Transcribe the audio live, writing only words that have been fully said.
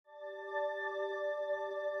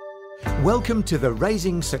Welcome to the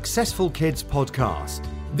Raising Successful Kids podcast.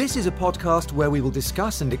 This is a podcast where we will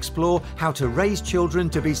discuss and explore how to raise children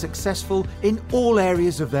to be successful in all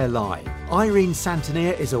areas of their life. Irene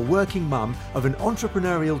Santonier is a working mum of an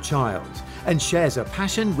entrepreneurial child and shares a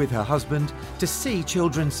passion with her husband to see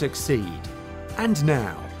children succeed. And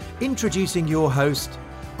now, introducing your host,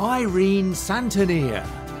 Irene Santonier.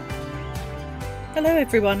 Hello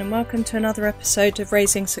everyone and welcome to another episode of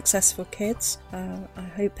Raising Successful Kids. I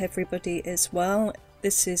hope everybody is well.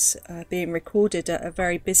 This is being recorded at a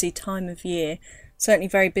very busy time of year, certainly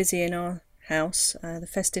very busy in our house, the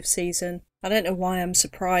festive season. I don't know why I'm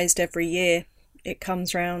surprised every year it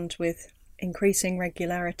comes round with increasing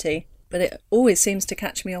regularity, but it always seems to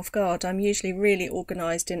catch me off guard. I'm usually really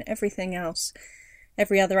organised in everything else,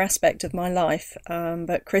 every other aspect of my life,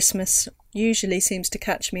 but Christmas usually seems to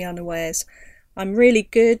catch me unawares. I'm really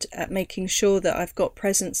good at making sure that I've got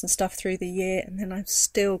presents and stuff through the year, and then I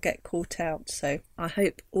still get caught out. So I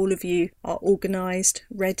hope all of you are organised,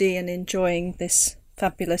 ready and enjoying this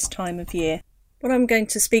fabulous time of year. What I'm going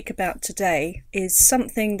to speak about today is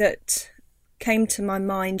something that came to my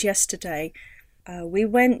mind yesterday. We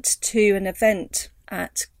went to an event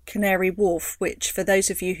at Canary Wharf, which for those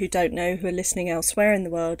of you who don't know, who are listening elsewhere in the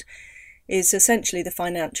world, is essentially the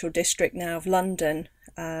financial district now of London.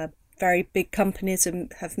 Very big companies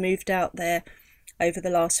have moved out there over the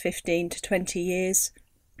last 15 to 20 years.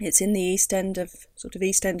 It's in the East End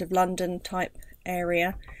of London type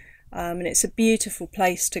area, and it's a beautiful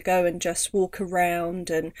place to go and just walk around,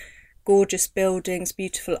 and gorgeous buildings,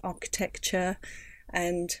 beautiful architecture,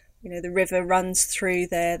 and the river runs through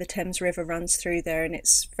there, the Thames River runs through there, and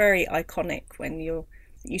it's very iconic when you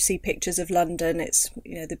see pictures of London. It's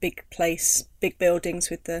the big place, big buildings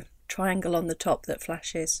with the triangle on the top that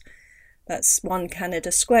flashes. That's 1 Canada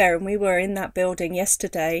Square, and we were in that building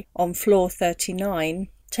yesterday on floor 39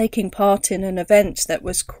 taking part in an event that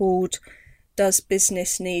was called Does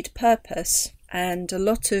Business Need Purpose? And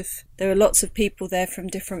there were lots of people there from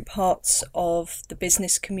different parts of the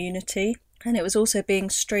business community, and it was also being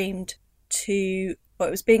streamed it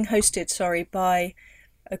was being hosted by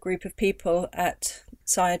a group of people at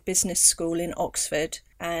Syed Business School in Oxford,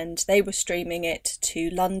 and they were streaming it to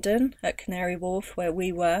London at Canary Wharf where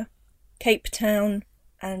we were, Cape Town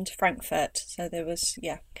and Frankfurt. So there was,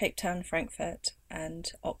 Cape Town, Frankfurt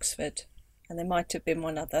and Oxford. And there might have been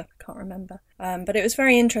one other, can't remember. But it was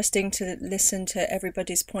very interesting to listen to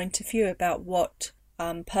everybody's point of view about what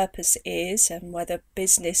purpose is and whether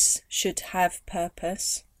business should have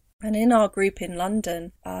purpose. And in our group in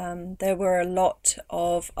London, there were a lot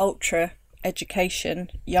of ultra education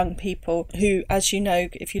young people who, as you know,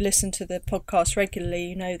 if you listen to the podcast regularly,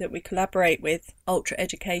 you know that we collaborate with Ultra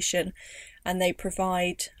Education, and they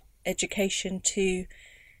provide education to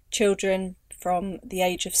children from the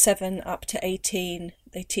age of 7 up to 18.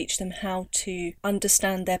 They teach them how to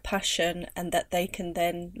understand their passion, and that they can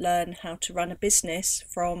then learn how to run a business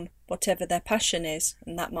from whatever their passion is.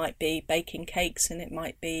 And that might be baking cakes, and it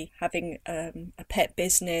might be having a pet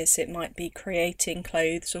business, it might be creating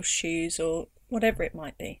clothes or shoes or whatever it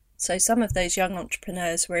might be. So some of those young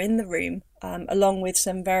entrepreneurs were in the room, along with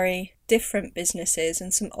some very different businesses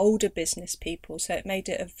and some older business people. So it made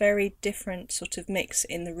it a very different sort of mix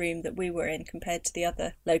in the room that we were in compared to the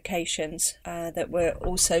other locations that were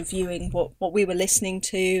also viewing what we were listening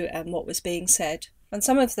to and what was being said. And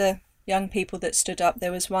some of the young people that stood up,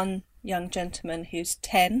 there was one young gentleman who's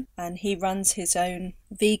 10, and he runs his own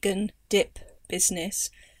vegan dip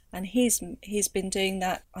business. And he's been doing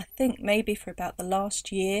that, I think, maybe for about the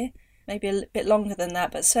last year, maybe a bit longer than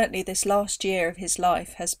that, but certainly this last year of his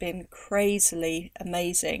life has been crazily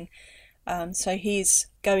amazing. So he's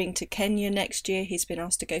going to Kenya next year. He's been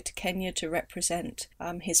asked to go to Kenya to represent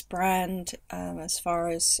his brand. As far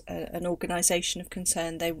as an organisation is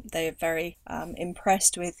concerned, they are very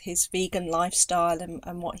impressed with his vegan lifestyle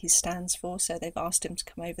and what he stands for. So they've asked him to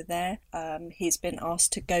come over there. He's been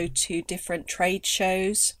asked to go to different trade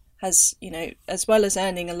shows. As well as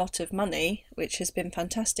earning a lot of money, which has been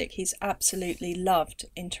fantastic, he's absolutely loved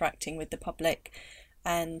interacting with the public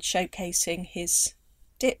and showcasing his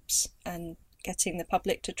dips and getting the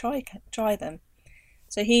public to try them.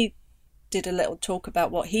 So he did a little talk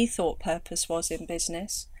about what he thought purpose was in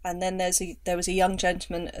business. And then there was a young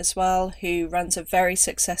gentleman as well who runs a very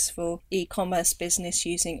successful e-commerce business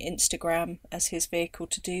using Instagram as his vehicle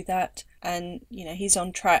to do that. And he's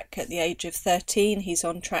on track at the age of 13. He's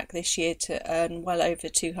on track this year to earn well over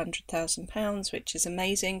 £200,000, which is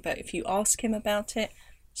amazing. But if you ask him about it,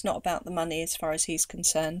 it's not about the money as far as he's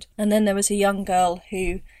concerned. And then there was a young girl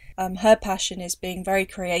who Her passion is being very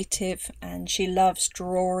creative, and she loves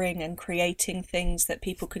drawing and creating things that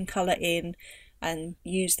people can colour in and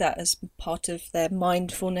use that as part of their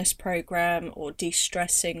mindfulness program or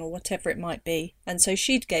de-stressing or whatever it might be. And so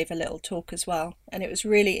she gave a little talk as well, and it was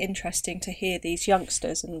really interesting to hear these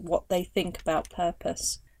youngsters and what they think about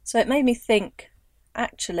purpose. So it made me think,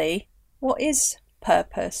 actually, what is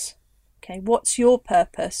purpose? Okay, what's your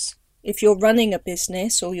purpose? If you're running a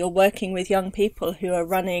business, or you're working with young people who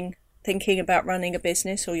are thinking about running a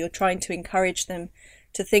business, or you're trying to encourage them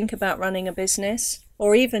to think about running a business,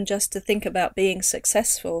 or even just to think about being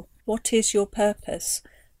successful, what is your purpose?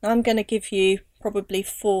 Now, I'm going to give you probably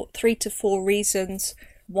 3 to 4 reasons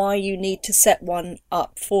why you need to set one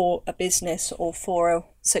up for a business or for a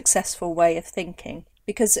successful way of thinking.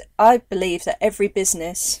 Because I believe that every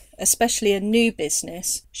business, especially a new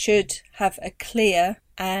business, should have a clear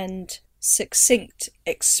and succinct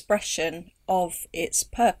expression of its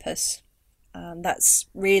purpose. That's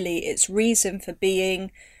really its reason for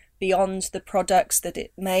being, beyond the products that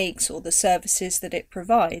it makes or the services that it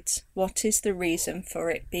provides. What is the reason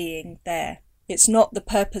for it being there? It's not the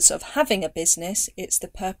purpose of having a business, it's the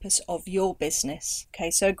purpose of your business.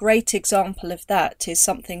 Okay, so a great example of that is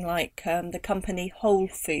something like the company Whole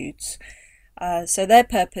Foods. So their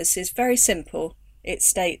purpose is very simple. It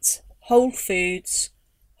states whole foods,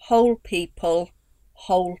 whole people,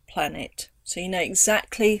 whole planet. So you know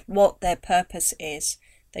exactly what their purpose is.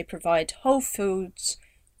 They provide whole foods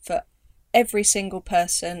for every single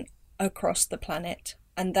person across the planet.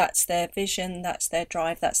 And that's their vision, that's their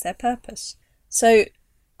drive, that's their purpose. So,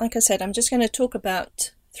 like I said, I'm just going to talk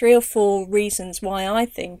about 3 or 4 reasons why I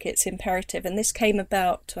think it's imperative. And this came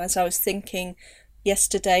about as I was thinking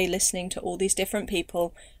yesterday, listening to all these different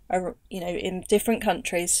people, in different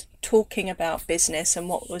countries, talking about business and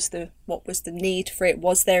what was the need for it.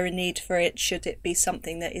 Was there a need for it? Should it be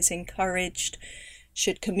something that is encouraged?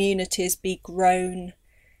 Should communities be grown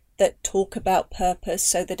that talk about purpose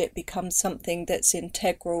so that it becomes something that's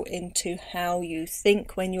integral into how you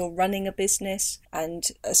think when you're running a business? And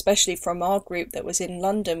especially from our group that was in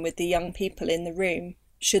London with the young people in the room,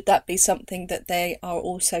 should that be something that they are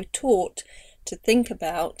also taught to think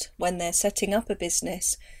about when they're setting up a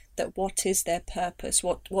business? That what is their purpose?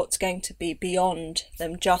 What's going to be beyond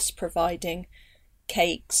them just providing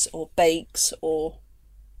cakes or bakes or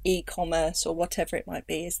e-commerce or whatever it might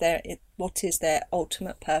be? What is their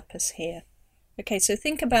ultimate purpose here? Okay, so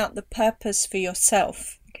think about the purpose for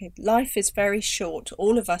yourself. Okay, life is very short.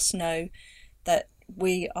 All of us know that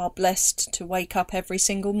we are blessed to wake up every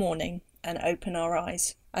single morning and open our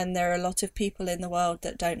eyes. And there are a lot of people in the world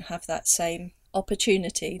that don't have that same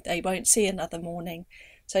opportunity. They won't see another morning.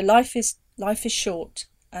 So life is short.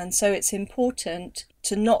 And so it's important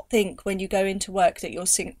to not think when you go into work that you're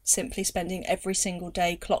simply spending every single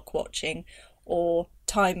day clock watching or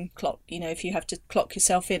time clock, if you have to clock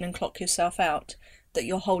yourself in and clock yourself out, that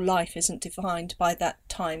your whole life isn't defined by that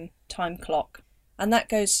time clock. And that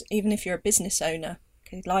goes even if you're a business owner.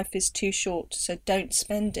 Okay, life is too short, so don't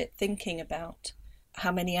spend it thinking about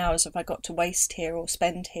how many hours have I got to waste here or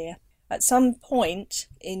spend here. At some point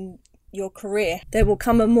in your career, there will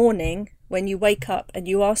come a morning when you wake up and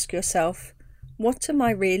you ask yourself, what am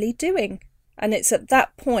I really doing? And it's at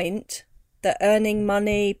that point that earning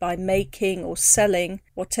money by making or selling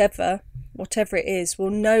whatever it is will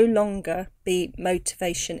no longer be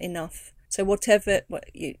motivation enough. So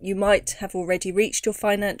you might have already reached your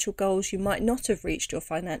financial goals, you might not have reached your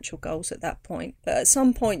financial goals at that point, but at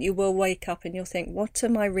some point you will wake up and you'll think, what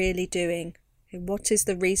am I really doing? What is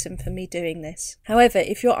the reason for me doing this? However,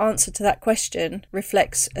 if your answer to that question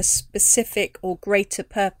reflects a specific or greater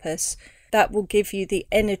purpose, that will give you the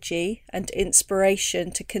energy and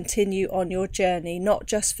inspiration to continue on your journey, not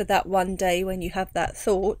just for that one day when you have that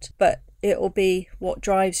thought, but it will be what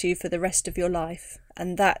drives you for the rest of your life.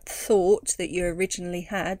 And that thought that you originally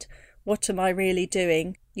had, what am I really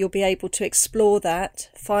doing? You'll be able to explore that,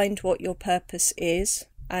 find what your purpose is,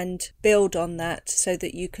 and build on that so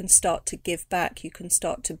that you can start to give back, you can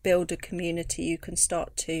start to build a community, you can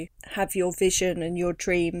start to have your vision and your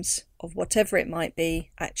dreams of whatever it might be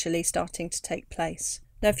actually starting to take place.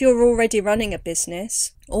 Now, if you're already running a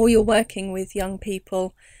business or you're working with young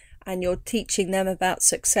people and you're teaching them about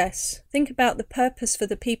success, think about the purpose for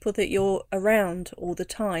the people that you're around all the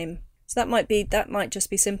time. So that might just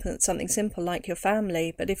be something simple like your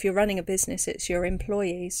family, but if you're running a business, it's your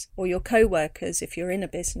employees or your co-workers if you're in a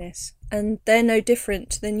business. And they're no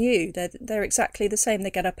different than you. They're exactly the same.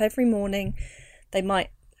 They get up every morning. They might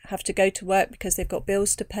have to go to work because they've got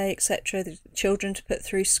bills to pay, etc. The children to put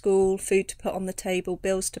through school, food to put on the table,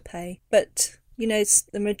 bills to pay. But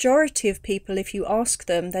the majority of people, if you ask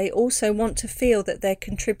them, they also want to feel that they're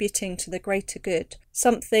contributing to the greater good,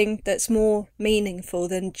 something that's more meaningful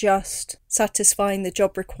than just satisfying the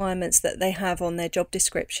job requirements that they have on their job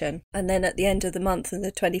description. And then at the end of the month, and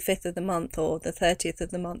the 25th of the month or the 30th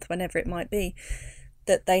of the month, whenever it might be,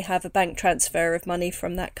 that they have a bank transfer of money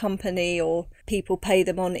from that company, or people pay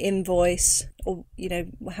them on invoice, or,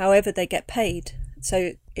 however they get paid.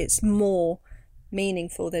 So it's more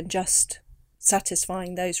meaningful than just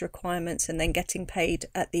satisfying those requirements and then getting paid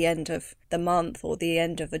at the end of the month or the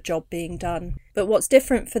end of a job being done. But what's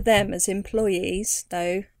different for them as employees,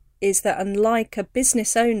 though, is that unlike a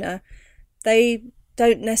business owner, they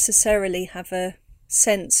don't necessarily have a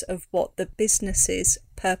sense of what the business's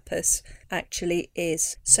purpose actually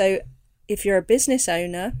is. So if you're a business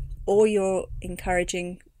owner, or you're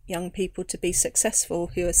encouraging young people to be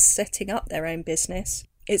successful who are setting up their own business,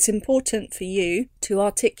 it's important for you to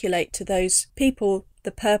articulate to those people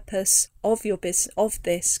the purpose of your business, of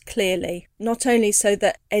this clearly, not only so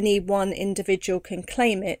that any one individual can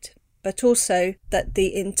claim it, but also that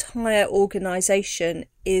the entire organisation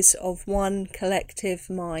is of one collective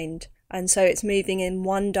mind. And so it's moving in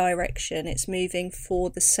one direction, it's moving for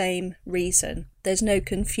the same reason. There's no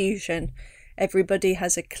confusion. Everybody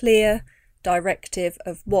has a clear directive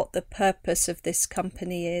of what the purpose of this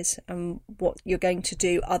company is and what you're going to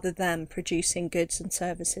do other than producing goods and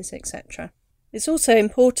services, etc. It's also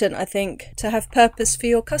important, I think, to have purpose for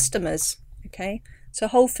your customers. Okay, so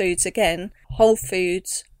Whole Foods, again, whole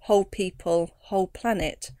foods, whole people, whole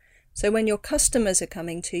planet. So when your customers are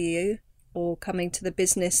coming to you, or coming to the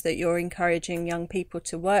business that you're encouraging young people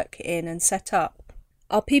to work in and set up,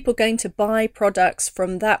 are people going to buy products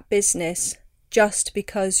from that business just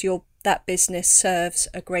because that business serves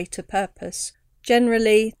a greater purpose?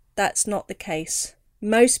 Generally, that's not the case.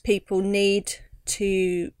 Most people need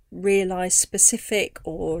to realise specific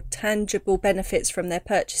or tangible benefits from their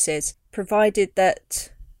purchases, provided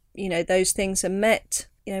that, those things are met.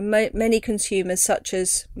 Many consumers, such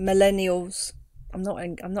as millennials, I'm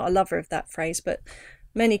not a lover of that phrase, but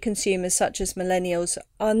many consumers, such as millennials,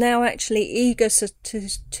 are now actually eager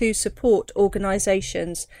to support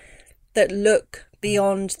organisations that look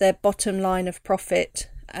beyond their bottom line of profit,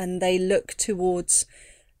 and they look towards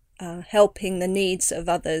helping the needs of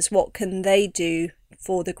others. What can they do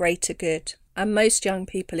for the greater good? And most young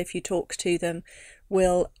people, if you talk to them,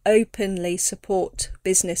 will openly support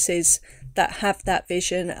businesses that have that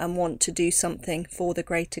vision and want to do something for the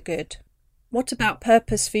greater good. What about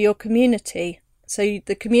purpose for your community? So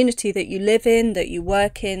the community that you live in, that you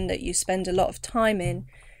work in, that you spend a lot of time in,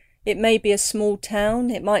 it may be a small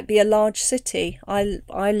town, it might be a large city. I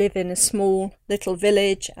live in a small little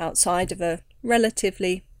village outside of a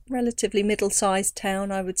relatively middle-sized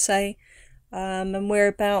town, I would say. And we're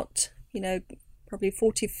about, probably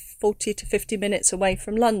 40 to 50 minutes away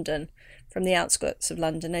from London, from the outskirts of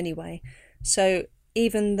London anyway. So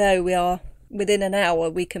even though we are within an hour,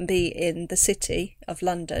 we can be in the city of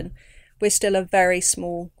London, we're still a very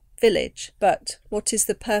small village. But what is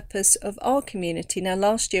the purpose of our community? Now,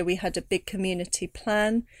 last year we had a big community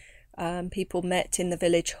plan. People met in the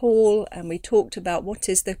village hall and we talked about what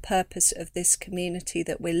is the purpose of this community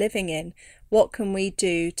that we're living in. What can we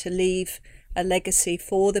do to leave a legacy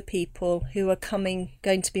for the people who are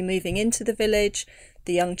going to be moving into the village,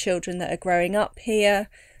 the young children that are growing up here,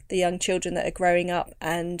 the young children that are growing up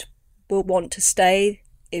and will want to stay.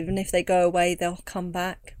 Even if they go away, they'll come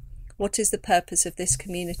back. What is the purpose of this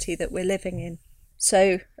community that we're living in?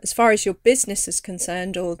 So as far as your business is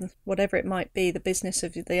concerned, or whatever it might be, the business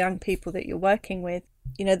of the young people that you're working with,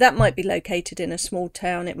 that might be located in a small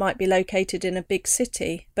town, it might be located in a big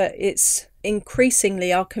city, but it's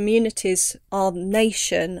increasingly our communities, our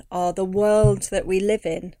nation, are the world that we live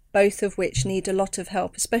in, both of which need a lot of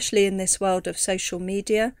help, especially in this world of social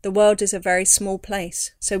media. The world is a very small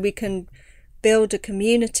place, so we can build a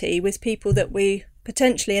community with people that we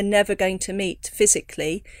potentially are never going to meet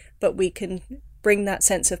physically, but we can bring that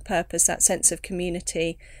sense of purpose, that sense of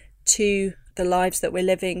community to the lives that we're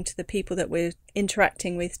living, to the people that we're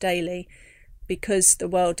interacting with daily, because the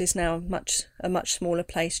world is now a much smaller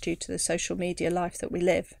place due to the social media life that we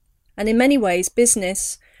live. And in many ways,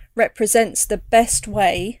 business represents the best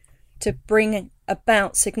way to bring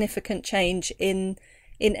about significant change in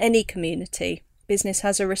any community. Business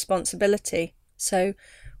has a responsibility. So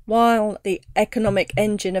while the economic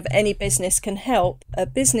engine of any business can help, a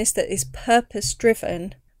business that is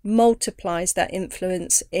purpose-driven multiplies that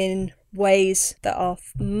influence in ways that are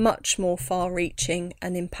much more far-reaching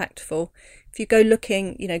and impactful. If you go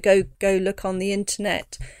looking, go look on the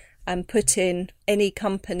internet and put in any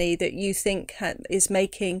company that you think is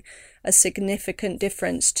making a significant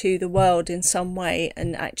difference to the world in some way,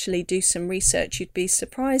 and actually do some research. You'd be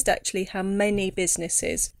surprised actually how many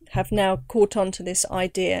businesses have now caught on to this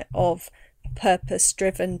idea of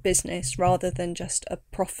purpose-driven business rather than just a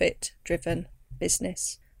profit-driven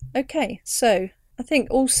business. Okay, so I think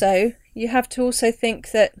also you have to also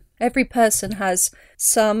think that every person has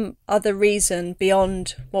some other reason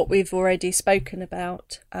beyond what we've already spoken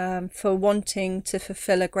about for wanting to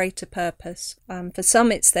fulfill a greater purpose. For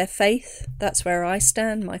some it's their faith. That's where I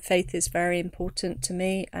stand. My faith is very important to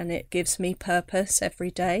me and it gives me purpose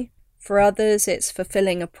every day. For others it's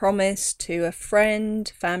fulfilling a promise to a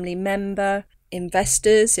friend, family member,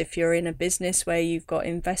 investors. If you're in a business where you've got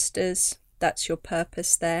investors, that's your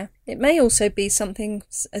purpose there. It may also be something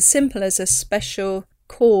as simple as a special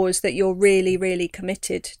cause that you're really, really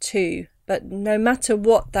committed to. But no matter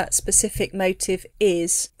what that specific motive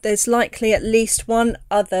is, there's likely at least one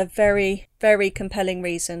other very, very compelling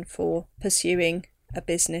reason for pursuing a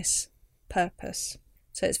business purpose.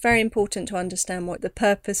 So it's very important to understand what the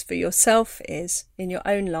purpose for yourself is in your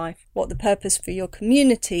own life, what the purpose for your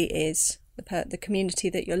community is, the community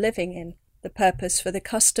that you're living in, the purpose for the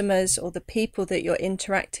customers or the people that you're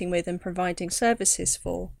interacting with and providing services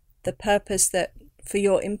for, the purpose that for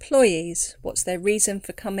your employees, what's their reason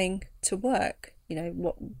for coming to work?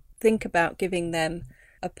 Think about giving them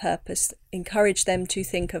a purpose, encourage them to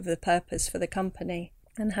think of the purpose for the company,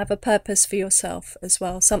 and have a purpose for yourself as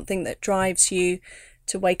well, something that drives you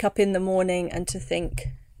to wake up in the morning and to think,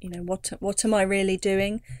 what am I really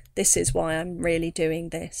doing? This is why I'm really doing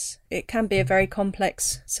this. It can be a very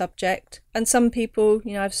complex subject. And some people,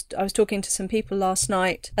 I was talking to some people last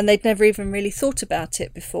night and they'd never even really thought about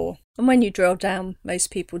it before. And when you drill down, most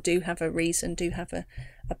people do have a reason, do have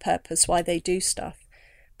a purpose why they do stuff.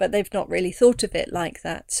 But they've not really thought of it like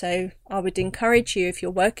that. So I would encourage you, if you're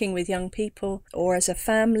working with young people or as a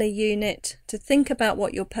family unit, to think about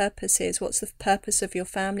what your purpose is. What's the purpose of your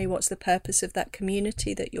family? What's the purpose of that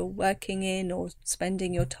community that you're working in or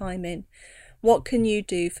spending your time in? What can you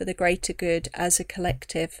do for the greater good as a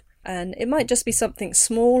collective? And it might just be something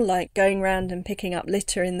small, like going around and picking up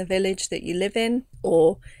litter in the village that you live in,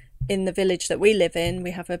 or in the village that we live in,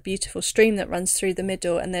 we have a beautiful stream that runs through the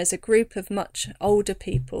middle, and there's a group of much older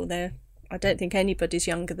people there. I don't think anybody's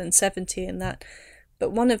younger than 70 in that.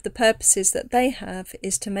 But one of the purposes that they have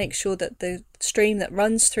is to make sure that the stream that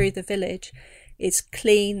runs through the village is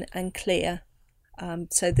clean and clear,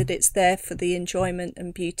 so that it's there for the enjoyment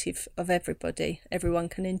and beauty of everybody. Everyone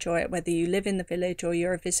can enjoy it, whether you live in the village or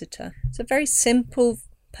you're a visitor. It's a very simple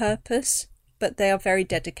purpose, but they are very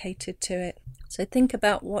dedicated to it. So think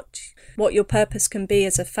about what your purpose can be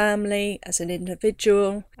as a family, as an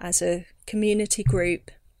individual, as a community group,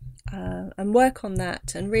 and work on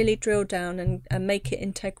that and really drill down and make it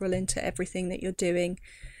integral into everything that you're doing.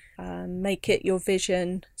 Make it your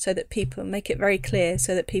vision make it very clear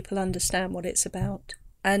so that people understand what it's about.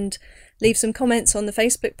 And leave some comments on the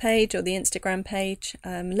Facebook page or the Instagram page.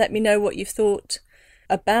 Let me know what you've thought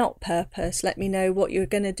about purpose. Let me know what you're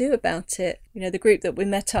going to do about it. The group that we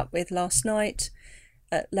met up with last night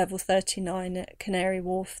at level 39 at Canary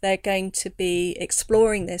Wharf, they're going to be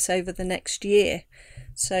exploring this over the next year.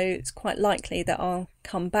 So it's quite likely that I'll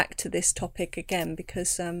come back to this topic again,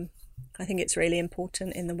 because I think it's really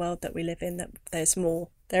important in the world that we live in that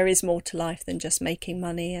there is more to life than just making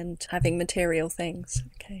money and having material things.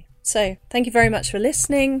 Okay. So thank you very much for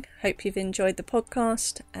listening. Hope you've enjoyed the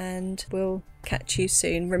podcast, and we'll catch you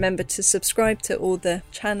soon. Remember to subscribe to all the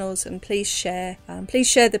channels, and please share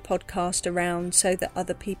the podcast around so that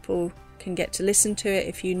other people can get to listen to it.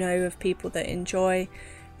 If you know of people that enjoy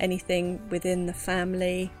anything within the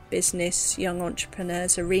family, business, young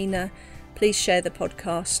entrepreneurs arena, please share the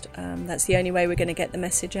podcast. That's the only way we're going to get the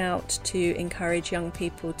message out to encourage young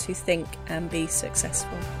people to think and be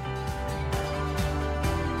successful.